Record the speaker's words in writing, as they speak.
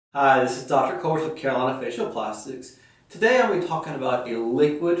Hi, this is Dr. Kulbersh with Carolina Facial Plastics. Today I'm going to be talking about a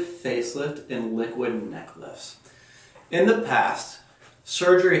liquid facelift and liquid neck lifts. In the past,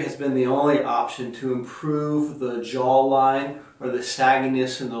 surgery has been the only option to improve the jawline or the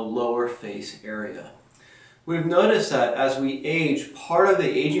sagginess in the lower face area. We've noticed that as we age, part of the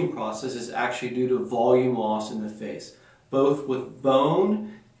aging process is actually due to volume loss in the face, both with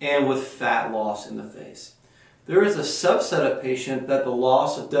bone and with fat loss in the face. There is a subset of patients that the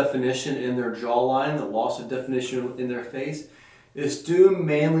loss of definition in their jawline, the loss of definition in their face, is due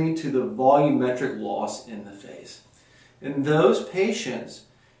mainly to the volumetric loss in the face. In those patients,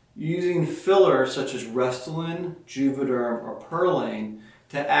 using fillers such as Restylane, Juvederm, or Perlane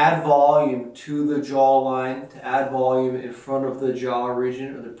to add volume to the jawline, to add volume in front of the jaw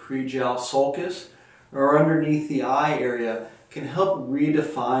region or the pre-jowl sulcus, or underneath the eye area, can help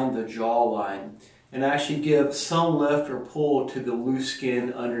redefine the jawline and actually give some lift or pull to the loose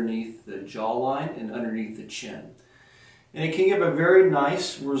skin underneath the jawline and underneath the chin. And it can give a very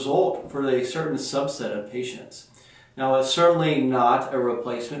nice result for a certain subset of patients. Now, it's certainly not a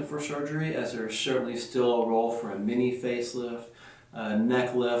replacement for surgery, as there's certainly still a role for a mini facelift, a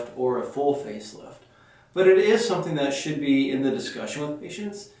neck lift, or a full facelift. But it is something that should be in the discussion with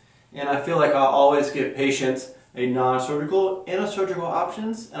patients, and I feel like I'll always give patients a non-surgical and a surgical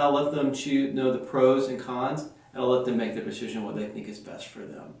options, and I'll let them know the pros and cons, and I'll let them make the decision what they think is best for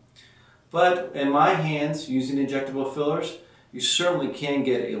them. But in my hands, using injectable fillers, you certainly can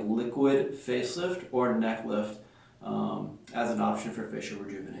get a liquid facelift or neck lift as an option for facial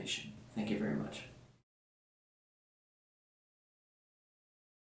rejuvenation. Thank you very much.